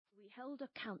held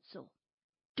a council.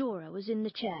 Dora was in the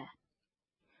chair.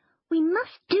 "We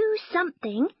must do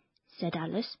something," said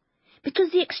Alice,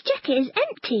 "because the exchequer is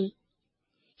empty."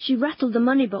 She rattled the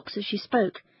money box as she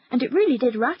spoke, and it really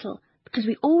did rattle, because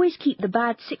we always keep the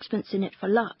bad sixpence in it for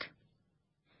luck.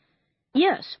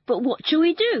 "Yes, but what shall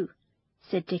we do?"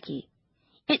 said Dickie.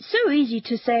 "It's so easy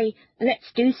to say,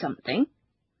 let's do something."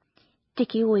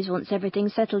 Dickie always wants everything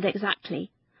settled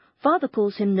exactly. Father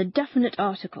calls him the definite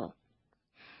article.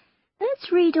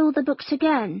 "Let's read all the books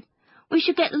again. We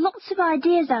should get lots of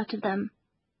ideas out of them."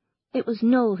 It was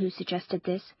Noel who suggested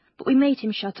this, but we made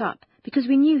him shut up, because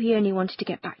we knew he only wanted to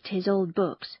get back to his old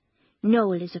books.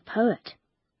 Noel is a poet.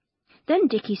 Then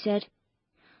Dickie said,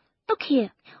 "Look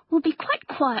here, we'll be quite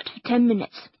quiet for 10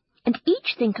 minutes, and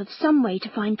each think of some way to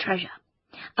find treasure.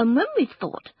 And when we've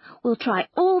thought, we'll try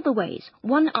all the ways,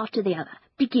 one after the other,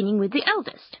 beginning with the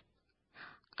eldest."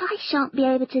 "I shan't be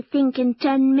able to think in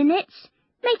 10 minutes.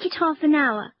 Make it half an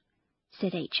hour,"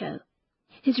 said H.O.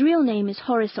 His real name is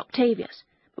Horace Octavius,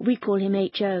 but we call him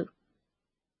H.O.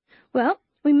 Well,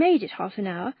 we made it half an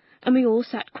hour, and we all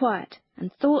sat quiet,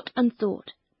 and thought,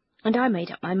 and I made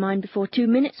up my mind before 2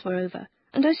 minutes were over,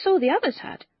 and I saw the others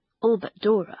had, all but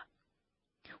Dora.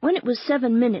 When it was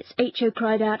 7 minutes, H.O.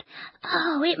 cried out,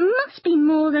 "Oh, it must be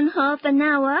more than half an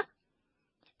hour."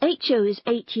 H.O. is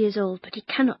 8 years old, but he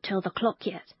cannot tell the clock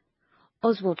yet.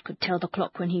 Oswald could tell the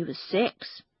clock when he was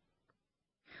 6.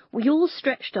 We all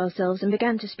stretched ourselves and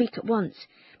began to speak at once,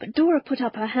 but Dora put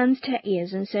up her hands to her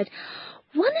ears and said,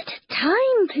 "One at a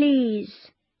time,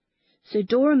 please." So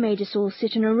Dora made us all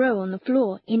sit in a row on the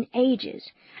floor in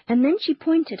ages, and then she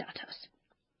pointed at us.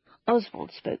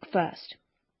 Oswald spoke first.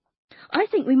 "I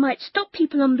think we might stop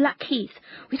people on Blackheath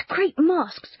with great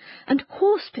masks and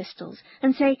horse pistols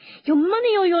and say, 'Your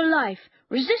money or your life.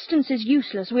 Resistance is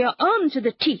useless. We are armed to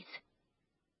the teeth.'"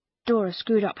 Dora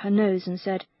screwed up her nose and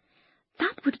said,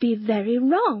 "That would be very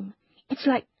wrong. It's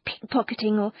like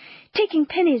pickpocketing or taking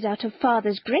pennies out of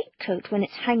Father's greatcoat when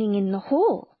it's hanging in the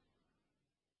hall."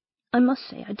 I must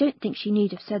say I don't think she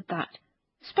need have said that,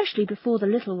 especially before the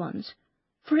little ones,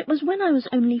 for it was when I was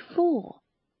only 4.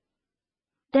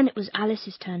 Then it was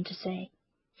Alice's turn to say.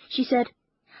 She said,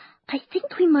 "I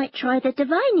think we might try the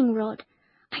divining rod.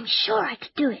 I'm sure I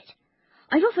could do it.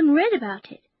 I've often read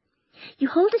about it. You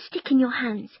hold a stick in your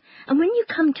hands, and when you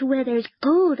come to where there is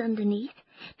gold underneath,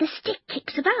 the stick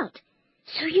kicks about.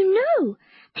 So you know,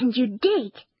 and you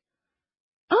dig."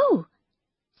 "Oh,"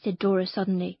 said Dora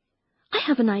suddenly. "I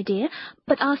have an idea,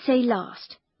 but I'll say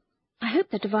last. I hope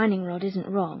the divining rod isn't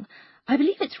wrong. I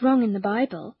believe it's wrong in the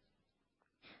Bible."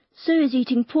 "So is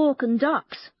eating pork and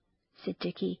ducks," said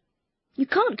Dickie. "You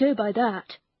can't go by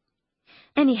that."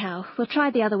 "Anyhow, we'll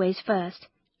try the other ways first,"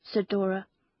 said Dora.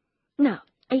 "Now,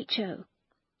 H.O."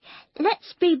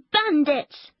 "Let's be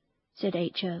bandits," said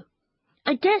H.O.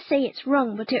 "I dare say it's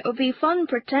wrong, but it will be fun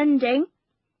pretending."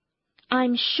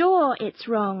 "I'm sure it's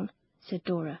wrong," said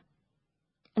Dora.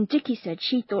 And Dickie said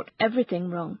she thought everything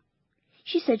wrong.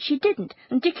 She said she didn't,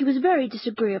 and Dickie was very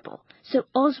disagreeable, so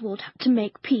Oswald had to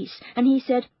make peace, and he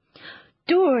said,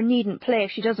 "Dora needn't play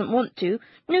if she doesn't want to.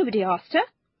 Nobody asked her.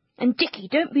 And Dickie,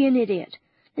 don't be an idiot.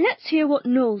 Let's hear what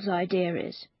Noel's idea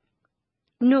is."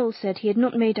 Noel said he had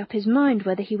not made up his mind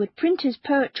whether he would print his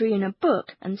poetry in a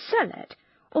book and sell it,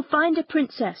 or find a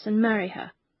princess and marry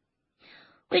her.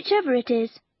 "Whichever it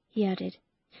is," he added,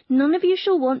 "none of you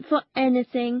shall want for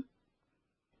anything."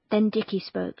 Then Dickie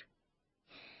spoke.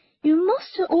 "You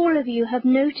must all of you have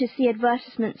noticed the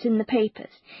advertisements in the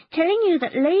papers, telling you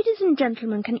that ladies and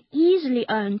gentlemen can easily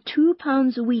earn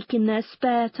 £2 a week in their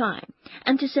spare time,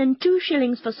 and to send 2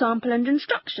 shillings for sample and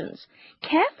instructions,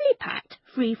 carefully packed,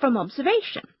 free from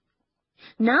observation.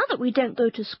 Now that we don't go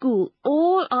to school,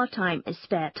 all our time is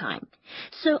spare time,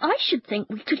 so I should think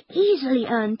we could easily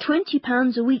earn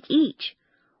 £20 a week each.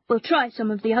 We'll try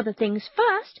some of the other things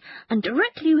first, and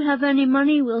directly we have any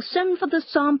money we'll send for the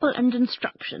sample and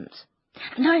instructions.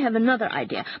 And I have another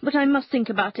idea, but I must think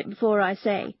about it before I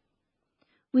say."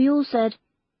 We all said,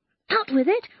 "Out with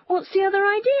it! What's the other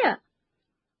idea?"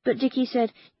 But Dickie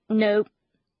said, "No."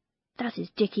 That is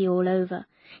Dickie all over.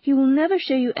 He will never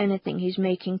show you anything he's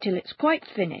making till it's quite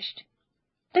finished.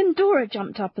 Then Dora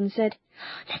jumped up and said,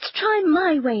 "Let's try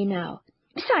my way now.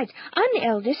 Besides, I'm the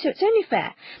eldest, so it's only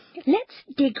fair. Let's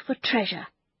dig for treasure.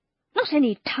 Not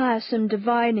any tiresome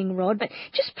divining rod, but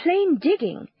just plain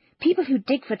digging. People who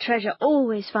dig for treasure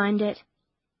always find it."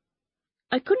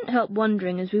 I couldn't help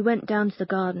wondering as we went down to the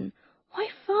garden why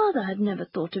Father had never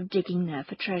thought of digging there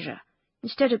for treasure,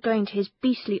 instead of going to his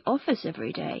beastly office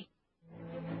every day.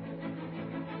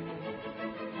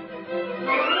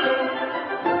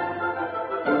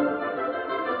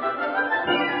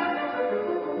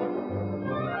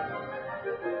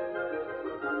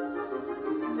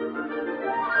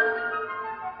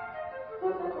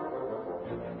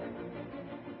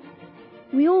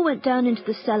 we all went down into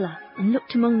the cellar and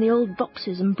looked among the old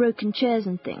boxes and broken chairs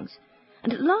and things,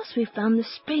 and at last we found the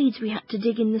spades we had to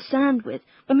dig in the sand with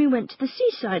when we went to the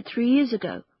seaside 3 years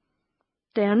ago.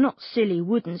 They are not silly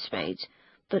wooden spades,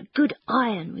 but good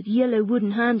iron with yellow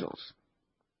wooden handles.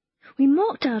 We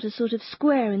marked out a sort of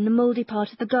square in the mouldy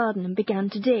part of the garden and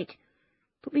began to dig,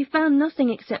 but we found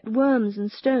nothing except worms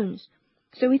and stones,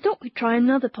 so we thought we'd try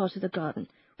another part of the garden,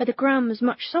 where the ground was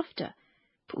much softer,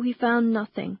 but we found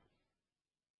nothing.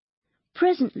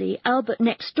 Presently Albert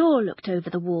next door looked over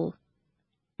the wall.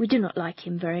 We do not like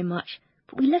him very much,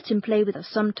 but we let him play with us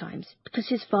sometimes, because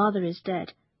his father is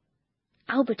dead.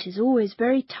 Albert is always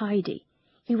very tidy.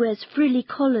 He wears frilly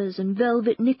collars and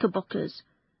velvet knickerbockers.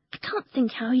 I can't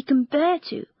think how he can bear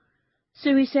to.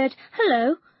 So we said,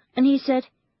 "Hello," and he said,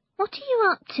 "What are you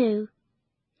up to?"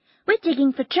 "We're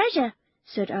digging for treasure,"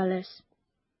 said Alice.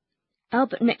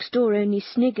 Albert next door only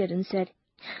sniggered and said,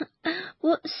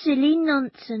 "What silly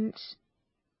nonsense."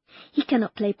 He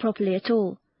cannot play properly at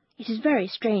all. It is very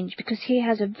strange, because he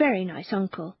has a very nice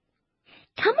uncle.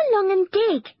 "Come along and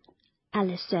dig,"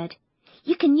 Alice said.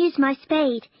 "You can use my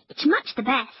spade. It's much the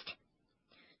best."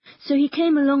 So he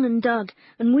came along and dug,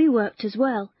 and we worked as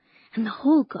well, and the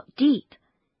hole got deep.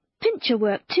 Pincher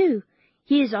worked too.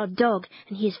 He is our dog,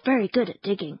 and he is very good at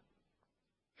digging.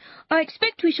 "I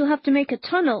expect we shall have to make a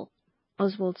tunnel,"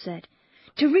 Oswald said,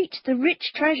 "to reach the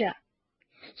rich treasure."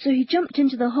 So he jumped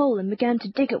into the hole and began to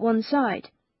dig at one side.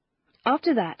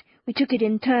 After that, we took it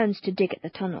in turns to dig at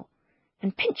the tunnel,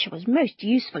 and Pincher was most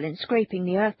useful in scraping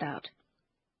the earth out.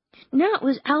 Now it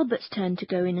was Albert's turn to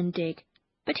go in and dig,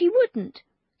 but he wouldn't,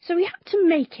 so we had to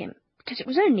make him, because it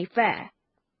was only fair.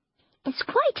 "It's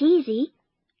quite easy,"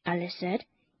 Alice said.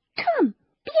 "Come,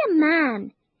 be a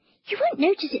man. You won't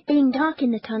notice it being dark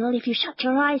in the tunnel if you shut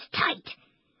your eyes tight.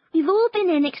 We've all been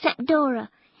in except Dora,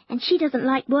 and she doesn't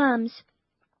like worms."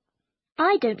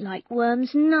 "I don't like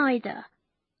worms neither."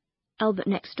 Albert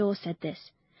next door said this,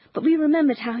 but we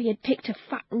remembered how he had picked a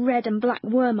fat red and black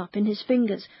worm up in his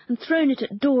fingers and thrown it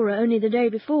at Dora only the day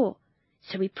before,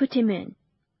 so we put him in.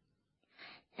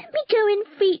 "Let me go in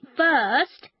feet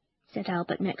first," said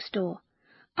Albert next door.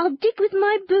 "I'll dig with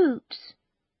my boots."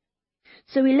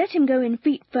 So we let him go in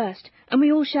feet first, and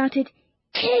we all shouted,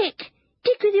 "Kick!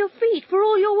 Dig with your feet for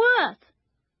all you're worth!"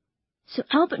 So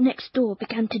Albert next door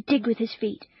began to dig with his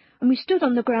feet, and we stood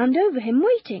on the ground over him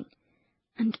waiting.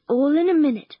 And all in a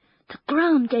minute the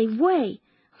ground gave way,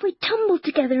 and we tumbled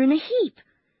together in a heap.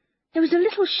 There was a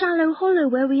little shallow hollow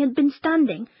where we had been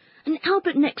standing, and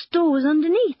Albert next door was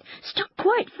underneath, stuck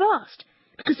quite fast,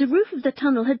 because the roof of the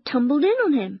tunnel had tumbled in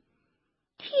on him.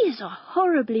 He is a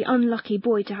horribly unlucky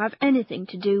boy to have anything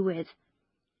to do with.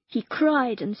 He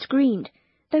cried and screamed,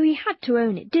 though he had to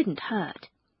own it didn't hurt.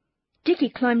 Dickie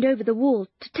climbed over the wall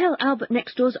to tell Albert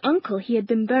next door's uncle he had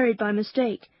been buried by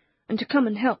mistake, and to come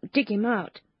and help dig him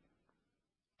out.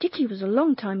 Dickie was a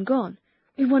long time gone.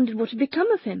 We wondered what had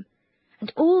become of him,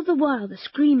 and all the while the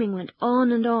screaming went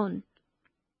on and on.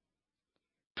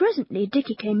 Presently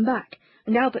Dickie came back,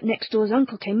 and Albert next door's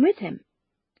uncle came with him.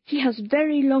 He has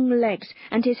very long legs,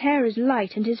 and his hair is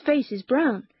light, and his face is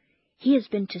brown. He has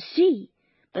been to sea,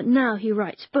 but now he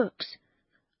writes books.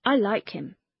 I like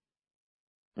him.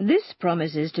 "This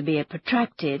promises to be a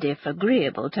protracted, if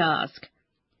agreeable task,"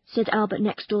 said Albert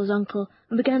next door's uncle,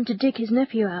 and began to dig his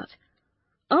nephew out.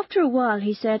 After a while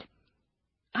he said,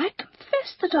 "I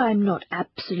confess that I am not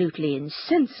absolutely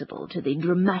insensible to the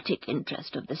dramatic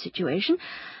interest of the situation.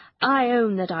 I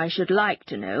own that I should like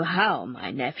to know how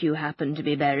my nephew happened to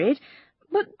be buried,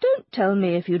 but don't tell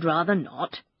me if you'd rather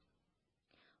not."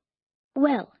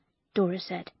 "Well," Dora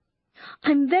said,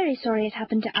 "I'm very sorry it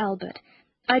happened to Albert.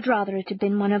 I'd rather it had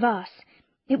been one of us.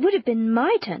 It would have been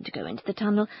my turn to go into the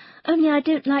tunnel, only I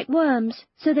don't like worms,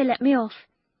 so they let me off.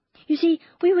 You see,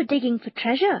 we were digging for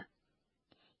treasure."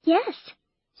 "Yes,"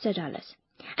 said Alice,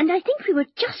 "and I think we were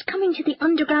just coming to the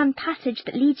underground passage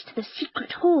that leads to the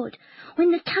secret hoard,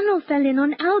 when the tunnel fell in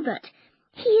on Albert.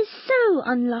 He is so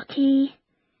unlucky."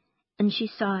 And she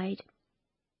sighed.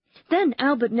 Then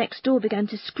Albert next door began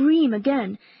to scream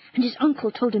again, and his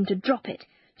uncle told him to drop it,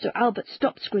 so Albert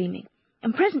stopped screaming,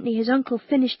 and presently his uncle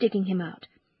finished digging him out.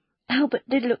 Albert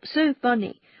did look so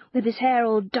funny, with his hair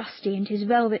all dusty and his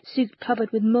velvet suit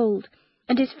covered with mould,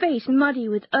 and his face muddy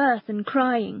with earth and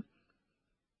crying.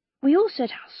 We all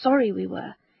said how sorry we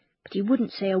were, but he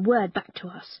wouldn't say a word back to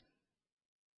us.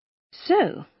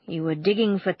 "So you were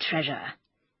digging for treasure,"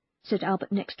 said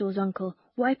Albert next door's uncle,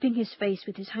 wiping his face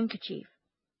with his handkerchief.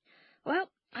 "Well,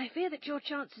 I fear that your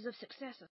chances of success are